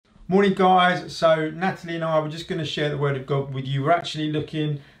Morning guys, so Natalie and I were just going to share the word of God with you. We're actually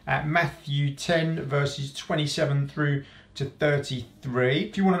looking at Matthew 10 verses 27 through to 33.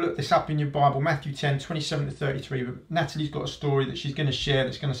 If you want to look this up in your Bible, Matthew 10, 27 to 33, but Natalie's got a story that she's going to share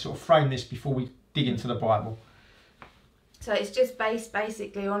that's going to sort of frame this before we dig into the Bible. So it's just based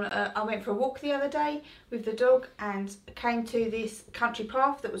basically on, I went for a walk the other day with the dog and came to this country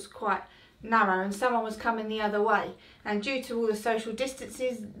path that was quite narrow and someone was coming the other way, and due to all the social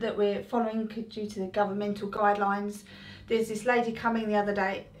distances that we're following due to the governmental guidelines, there's this lady coming the other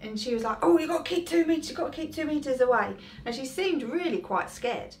day and she was like, oh, you've got to keep 2 meters, you've got to keep 2 meters away, and she seemed really quite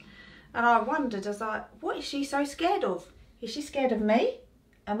scared. And I wondered, I was like, what is she so scared of? Is she scared of me?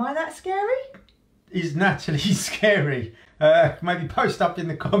 Am I that scary? Is Natalie scary? Maybe post up in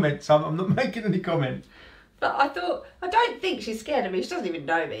the comments. I'm not making any comment. But I thought, I don't think she's scared of me. She doesn't even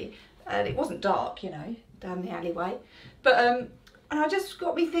know me. And it wasn't dark, you know, down the alleyway. But, and I just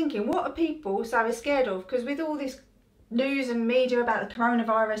got me thinking, what are people so scared of? Because with all this news and media about the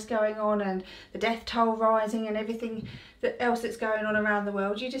coronavirus going on and the death toll rising and everything else that's going on around the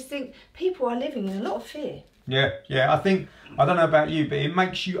world, you just think people are living in a lot of fear. Yeah, I don't know about you, but it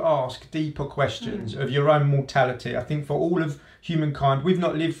makes you ask deeper questions of your own mortality. I think for all of humankind, we've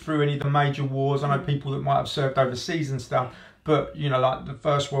not lived through any of the major wars. I know people that might have served overseas and stuff, but you know, like the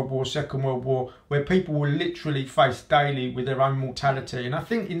First World War, Second World War, where people were literally faced daily with their own mortality. And I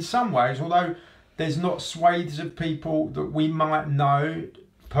think in some ways, although there's not swathes of people that we might know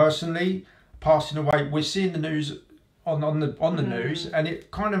personally passing away, we're seeing the news on the news, and it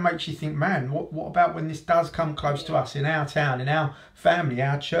kind of makes you think, man, what about when this does come close to us in our town, in our family,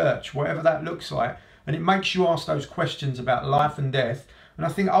 our church, whatever that looks like. And it makes you ask those questions about life and death, and I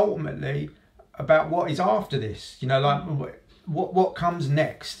think ultimately about what is after this, you know, like what comes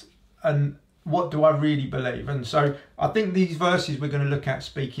next and what do I really believe. And so I think these verses we're going to look at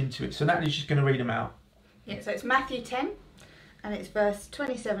speak into it. So Natalie's just going to read them out. Yeah, so it's Matthew 10 and it's verse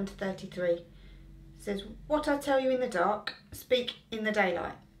 27 to 33. It says, what I tell you in the dark, speak in the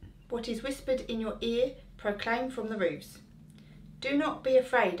daylight. What is whispered in your ear, proclaim from the roofs. Do not be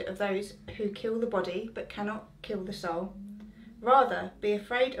afraid of those who kill the body but cannot kill the soul. Rather, be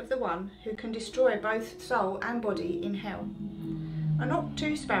afraid of the one who can destroy both soul and body in hell. Are not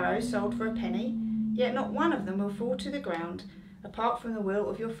 2 sparrows sold for a penny? Yet not one of them will fall to the ground, apart from the will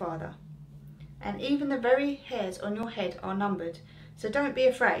of your Father. And even the very hairs on your head are numbered. So don't be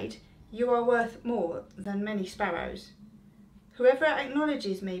afraid, you are worth more than many sparrows. Whoever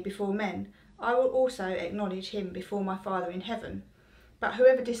acknowledges me before men, I will also acknowledge him before my Father in heaven. But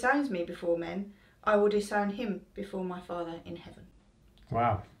whoever disowns me before men, I will disown him before my Father in heaven.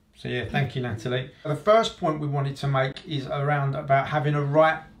 Wow. So yeah, thank you, Natalie. The first point we wanted to make is around about having a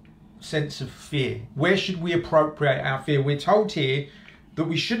right sense of fear. Where should we appropriate our fear? We're told here that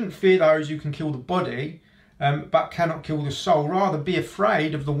we shouldn't fear those who can kill the body, but cannot kill the soul. Rather, be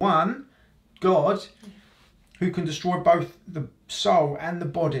afraid of the one, God, who can destroy both the soul and the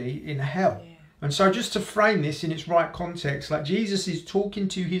body in hell. And so just to frame this in its right context, like Jesus is talking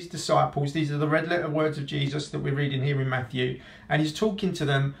to his disciples. These are the red letter words of Jesus that we're reading here in Matthew. And he's talking to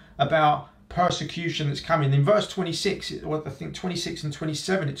them about persecution that's coming. In verse 26, or I think 26 and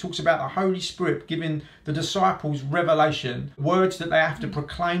 27, it talks about the Holy Spirit giving the disciples revelation, words that they have to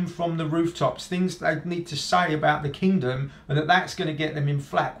proclaim from the rooftops, things they need to say about the kingdom, and that's going to get them in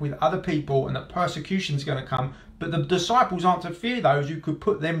flack with other people, and that persecution is going to come. But the disciples aren't to fear those who could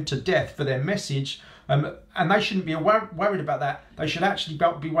put them to death for their message, and they shouldn't be worried about that. They should actually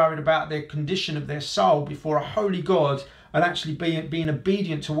be worried about their condition of their soul before a holy God, and actually being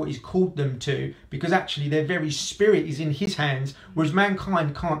obedient to what he's called them to, because actually their very spirit is in his hands, whereas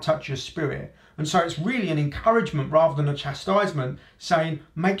mankind can't touch your spirit. And so it's really an encouragement rather than a chastisement, saying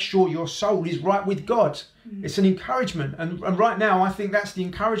make sure your soul is right with God. It's an encouragement, and right now I think that's the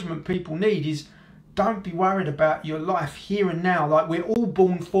encouragement people need, is don't be worried about your life here and now. Like, we're all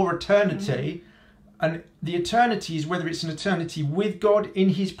born for eternity, and the eternity is whether it's an eternity with God in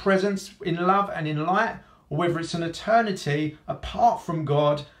his presence, in love and in light, or whether it's an eternity apart from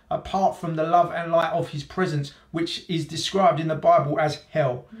God, apart from the love and light of his presence, which is described in the Bible as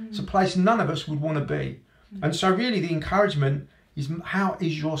hell. It's a place none of us would want to be. And so really the encouragement is, how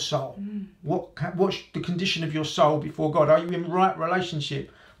is your soul? What's the condition of your soul before God? Are you in right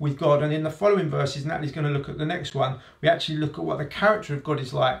relationship with God? And in the following verses, Natalie's going to look at the next one, we actually look at what the character of God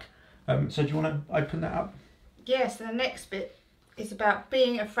is like. So do you want to open that up? Yes, the next bit is about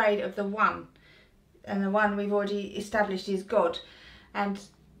being afraid of the one. And the one we've already established is God. And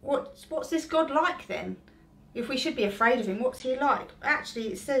what's this God like then? if we should be afraid of him, what's he like? Actually,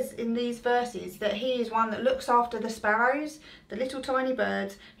 it says in these verses that he is one that looks after the sparrows, the little tiny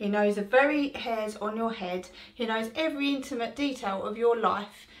birds. He knows the very hairs on your head. He knows every intimate detail of your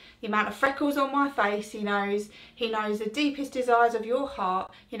life. The amount of freckles on my face, he knows the deepest desires of your heart.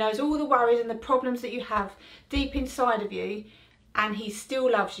 He knows all the worries and the problems that you have deep inside of you, and he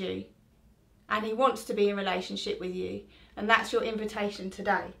still loves you, and he wants to be in relationship with you. And that's your invitation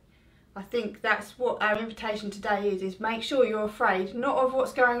today. I think that's what our invitation today is make sure you're afraid, not of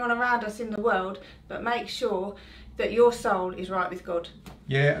what's going on around us in the world, but make sure that your soul is right with God.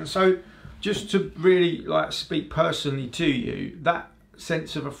 Yeah, and so just to really speak personally to you, that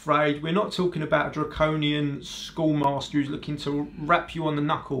sense of afraid, we're not talking about a draconian schoolmaster who's looking to rap you on the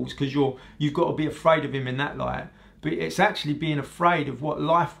knuckles because you've got to be afraid of him in that light. But it's actually being afraid of what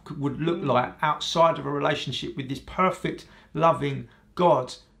life would look like outside of a relationship with this perfect, loving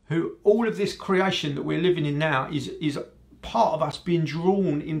God, who all of this creation that we're living in now is part of us being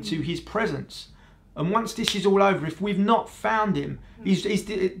drawn into his presence. And once this is all over, if we've not found him,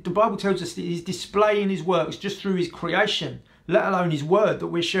 the Bible tells us that he's displaying his works just through his creation, let alone his word that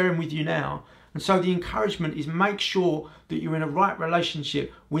we're sharing with you now. And so the encouragement is make sure that you're in a right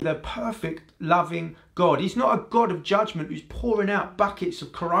relationship with a perfect, loving God. He's not a God of judgment who's pouring out buckets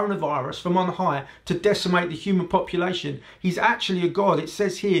of coronavirus from on high to decimate the human population. He's actually a God, it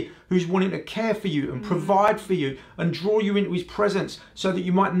says here, who's wanting to care for you and provide for you and draw you into his presence so that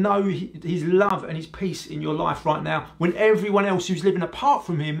you might know his love and his peace in your life right now, when everyone else who's living apart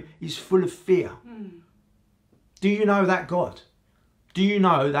from him is full of fear. Do you know that God? Do you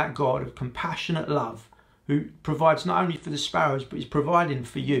know that God of compassionate love who provides not only for the sparrows, but is providing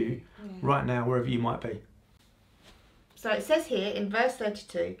for you right now, wherever you might be? So it says here in verse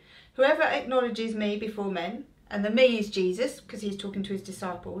 32, whoever acknowledges me before men, and the me is Jesus, because he's talking to his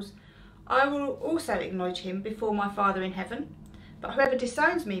disciples, I will also acknowledge him before my Father in heaven. But whoever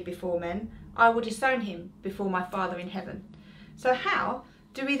disowns me before men, I will disown him before my Father in heaven. So how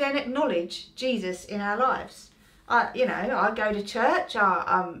do we then acknowledge Jesus in our lives? I go to church,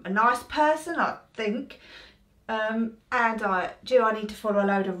 I'm a nice person, I think, and do I need to follow a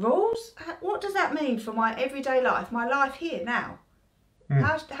load of rules? What does that mean for my everyday life, my life here now?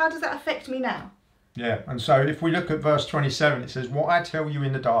 How does that affect me now? Yeah, and so if we look at verse 27, it says, what I tell you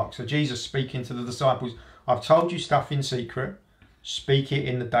in the dark. So Jesus speaking to the disciples, I've told you stuff in secret, speak it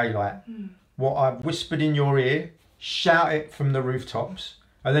in the daylight. What I've whispered in your ear, shout it from the rooftops.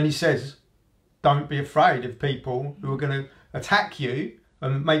 And then he says, don't be afraid of people who are going to attack you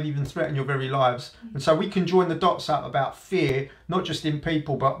and maybe even threaten your very lives. And so we can join the dots up about fear, not just in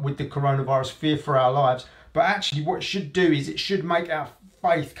people, but with the coronavirus, fear for our lives. But actually what it should do is it should make our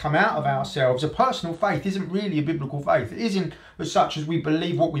faith come out of ourselves. A personal faith isn't really a biblical faith. It isn't as such as we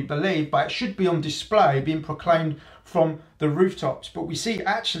believe what we believe, but it should be on display, being proclaimed from the rooftops. But we see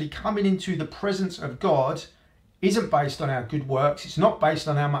actually coming into the presence of God isn't based on our good works. It's not based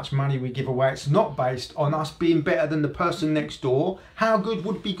on how much money we give away. It's not based on us being better than the person next door. How good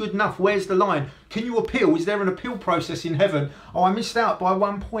would be good enough? Where's the line? Can you appeal? Is there an appeal process in heaven? Oh, I missed out by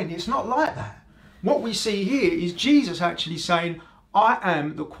 1 point. It's not like that. What we see here is Jesus actually saying, I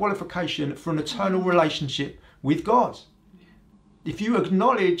am the qualification for an eternal relationship with God. If you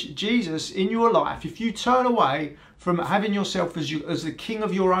acknowledge Jesus in your life, if you turn away from having yourself as the king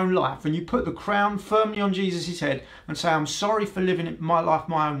of your own life, and you put the crown firmly on Jesus' head and say, I'm sorry for living my life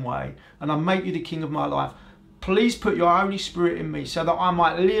my own way, and I make you the king of my life. Please put your Holy Spirit in me so that I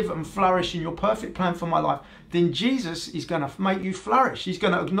might live and flourish in your perfect plan for my life. Then Jesus is going to make you flourish. He's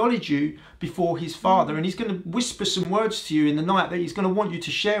going to acknowledge you before his Father, and he's going to whisper some words to you in the night that he's going to want you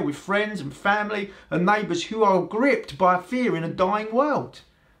to share with friends and family and neighbours who are gripped by fear in a dying world.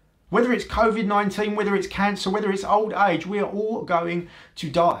 Whether it's COVID-19, whether it's cancer, whether it's old age, we are all going to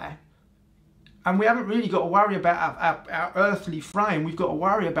die. And we haven't really got to worry about our earthly frame. We've got to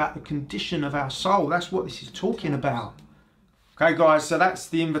worry about the condition of our soul. That's what this is talking about. Okay, guys, so that's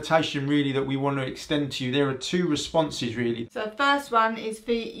the invitation really that we want to extend to you. There are two responses really. So the first one is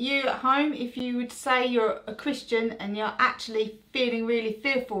for you at home. If you would say you're a Christian and you're actually feeling really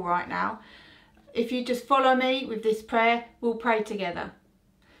fearful right now, if you just follow me with this prayer, we'll pray together.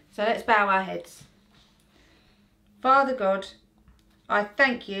 So let's bow our heads. Father God, I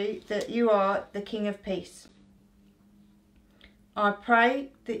thank you that you are the King of Peace. I pray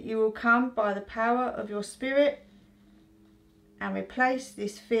that you will come by the power of your Spirit and replace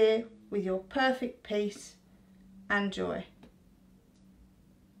this fear with your perfect peace and joy.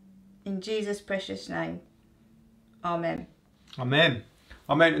 In Jesus' precious name, Amen. Amen.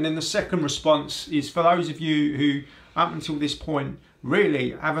 Amen. And then the second response is for those of you who up until this point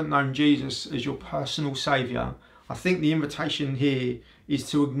really haven't known Jesus as your personal saviour, I think the invitation here is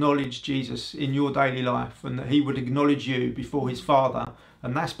to acknowledge Jesus in your daily life, and that he would acknowledge you before his Father.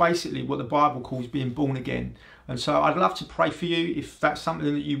 And that's basically what the Bible calls being born again. And so I'd love to pray for you if that's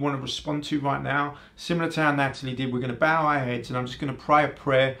something that you want to respond to right now. Similar to how Natalie did, we're going to bow our heads and I'm just going to pray a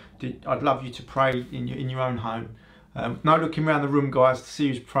prayer that I'd love you to pray in your own home. No looking around the room, guys, to see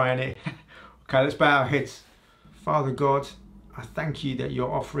who's praying it. Okay, let's bow our heads. Father God, I thank you that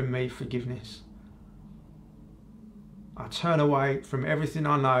you're offering me forgiveness. I turn away from everything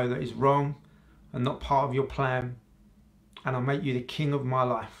I know that is wrong and not part of your plan, and I make you the King of my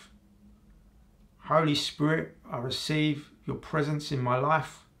life. Holy Spirit, I receive your presence in my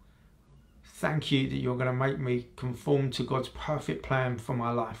life. Thank you that you're going to make me conform to God's perfect plan for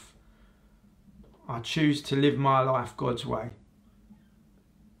my life. I choose to live my life God's way.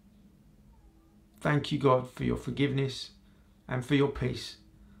 Thank you, God, for your forgiveness and for your peace.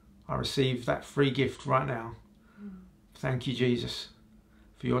 I receive that free gift right now. Thank you, Jesus,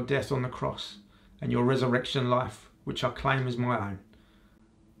 for your death on the cross and your resurrection life, which I claim as my own.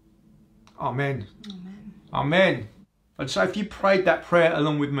 Amen. Amen. Amen. And so if you prayed that prayer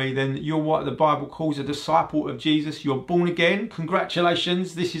along with me, then you're what the Bible calls a disciple of Jesus. You're born again.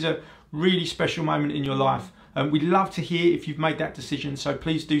 Congratulations. This is a really special moment in your life. We'd love to hear if you've made that decision. So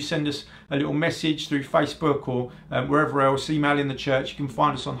please do send us a little message through Facebook or wherever else. Email in the church. You can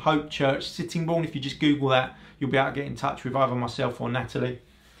find us on Hope Church Sittingbourne. If you just Google that, you'll be able to get in touch with either myself or Natalie.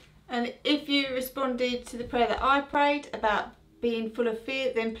 And if you responded to the prayer that I prayed about being full of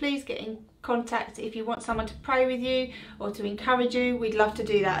fear, then please get in contact if you want someone to pray with you or to encourage you. We'd love to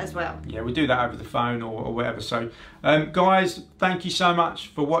do that as well. Yeah, we'll do that over the phone or whatever. So guys, thank you so much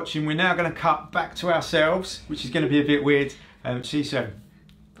for watching. We're now going to cut back to ourselves, which is going to be a bit weird. See you soon.